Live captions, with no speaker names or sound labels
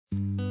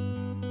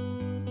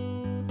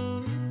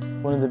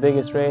one of the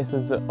biggest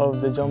races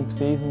of the jump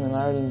season in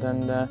Ireland,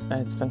 and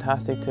it's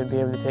fantastic to be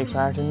able to take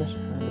part in it.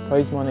 And the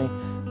prize money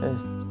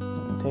is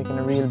taken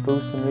a real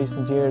boost in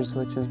recent years,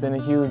 which has been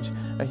a huge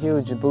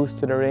boost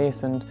to the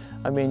race. And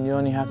I mean, you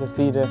only have to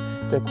see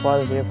the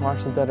quality of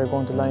horses that are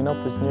going to line up.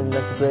 It's nearly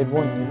like a Grade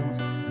 1, you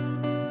know.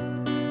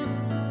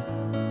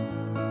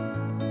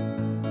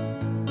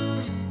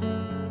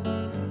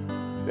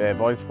 The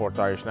BoyleSports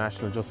Irish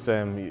National, just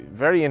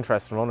very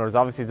interesting runners.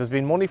 Obviously there's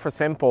been money for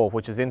SEMPO,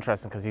 which is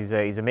interesting because he's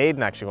a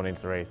maiden actually going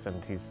into the race,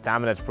 and he's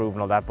stamina to prove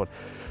and all that, but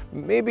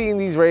maybe in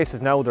these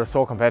races now they're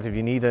so competitive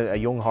you need a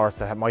young horse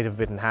that might have a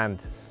bit in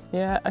hand.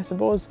 Yeah, I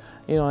suppose,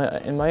 you know,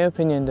 in my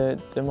opinion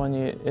the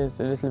money is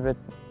a little bit,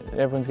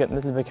 everyone's getting a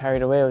little bit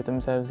carried away with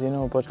themselves, you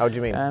know. But how do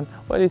you mean?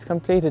 Well, he's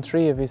completed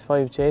 3 of his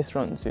 5 chase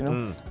runs, you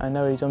know, and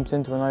now he jumps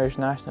into an Irish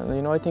National.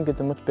 You know, I think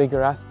it's a much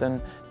bigger ask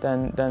than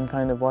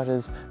kind of what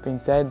has been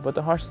said, but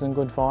the horse is in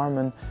good form.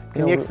 And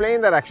can you explain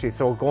that actually?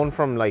 So going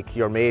from like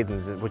your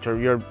maidens, which are,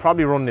 you're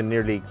probably running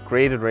nearly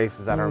graded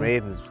races that are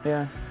maidens,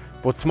 yeah,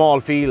 but small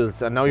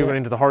fields, and now you're going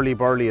into the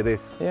hurly-burly of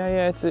this.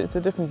 Yeah, it's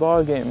a different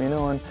ball game, you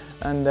know,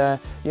 and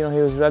you know, he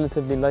was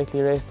relatively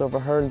lightly raced over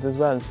hurdles as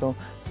well.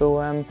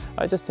 So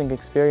I just think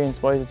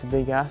experience-wise it's a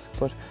big ask,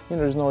 but you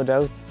know, there's no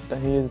doubt that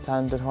he is a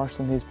talented horse,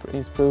 and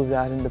he's proved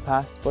that in the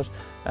past. But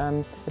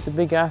it's a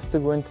big ask to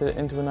go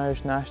into an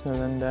Irish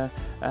National,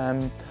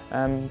 and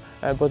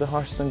but the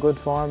horse is in good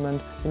form,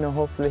 and you know,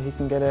 hopefully he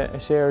can get a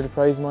share of the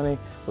prize money,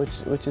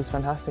 which is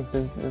fantastic.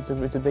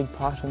 It's a big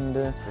pot,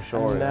 and for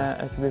sure,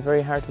 and it'll be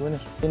very hard to win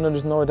it. You know,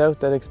 there's no doubt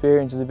that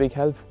experience is a big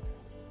help.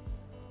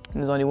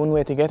 There's only one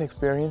way to get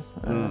experience,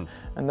 and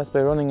that's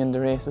by running in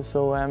the races.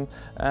 So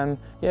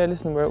yeah,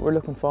 listen, we're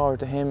looking forward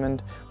to him,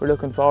 and we're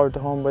looking forward to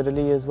Home by the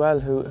Lee as well,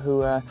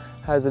 who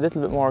has a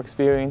little bit more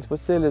experience,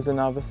 but still is a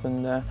novice.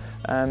 And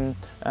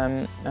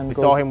we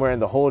saw him wearing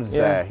the hood.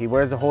 Yeah. He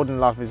wears a hood in a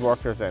lot of his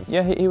work, you're saying?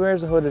 Yeah, he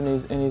wears a hood in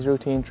his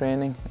routine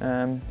training.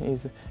 He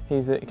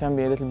can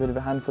be a little bit of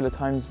a handful at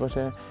times, but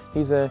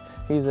he's a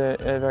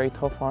very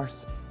tough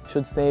horse.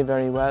 Should stay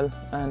very well,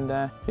 and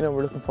you know,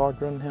 we're looking forward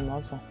to running him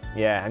also.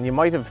 Yeah, and you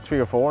might have 3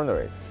 or 4 in the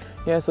race.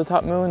 Yeah, so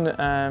Top Moon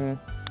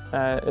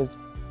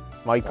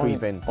might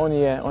creep in.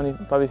 Only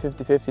probably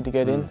 50-50 to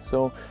get in,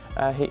 so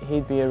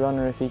he'd be a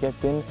runner if he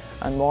gets in,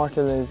 and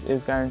Mortal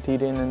is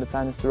guaranteed in, and the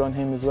plan is to run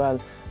him as well.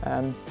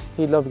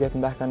 He'd love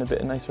getting back on a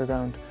bit nicer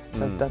ground.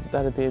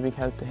 That'd be a big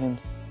help to him.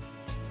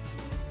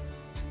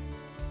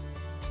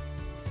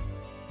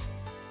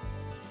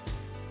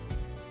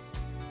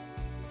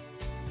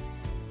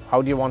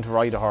 How do you want to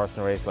ride a horse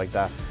in a race like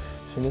that?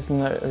 So listen,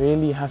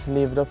 really you have to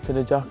leave it up to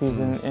the jockeys,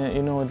 and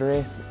you know, in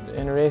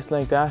a race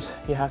like that,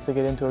 you have to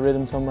get into a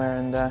rhythm somewhere,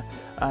 and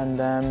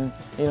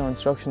you know,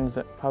 instructions,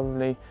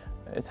 probably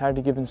it's hard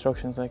to give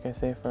instructions, like I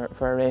say,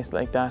 for a race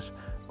like that,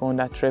 going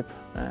that trip.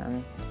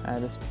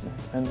 This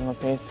depends on what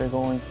pace they're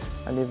going.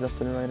 I leave it up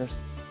to the riders.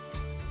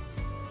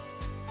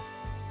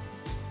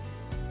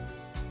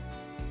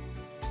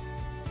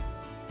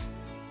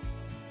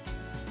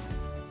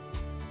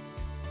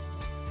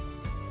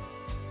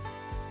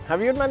 Have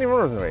you had many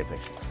runners in the race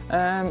actually?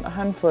 A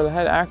handful. I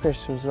had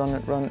Arkrish, who was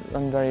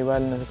run very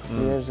well in it a couple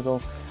of years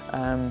ago.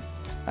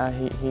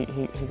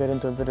 He got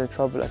into a bit of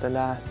trouble at the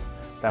last.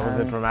 That was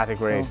a dramatic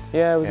race.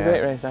 Yeah, it was a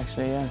great race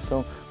actually. Yeah,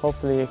 so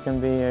hopefully it can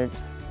be a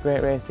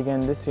great race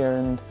again this year,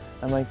 and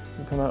I might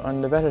come out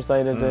on the better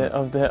side of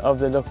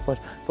the look.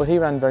 But he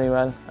ran very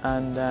well,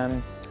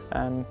 and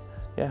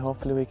yeah,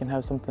 hopefully we can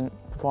have something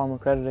perform with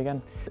credit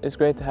again. It's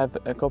great to have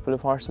a couple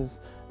of horses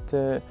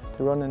to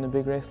run in a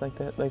big race like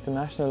the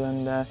National,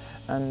 and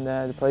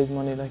the prize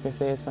money, like I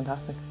say, is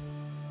fantastic.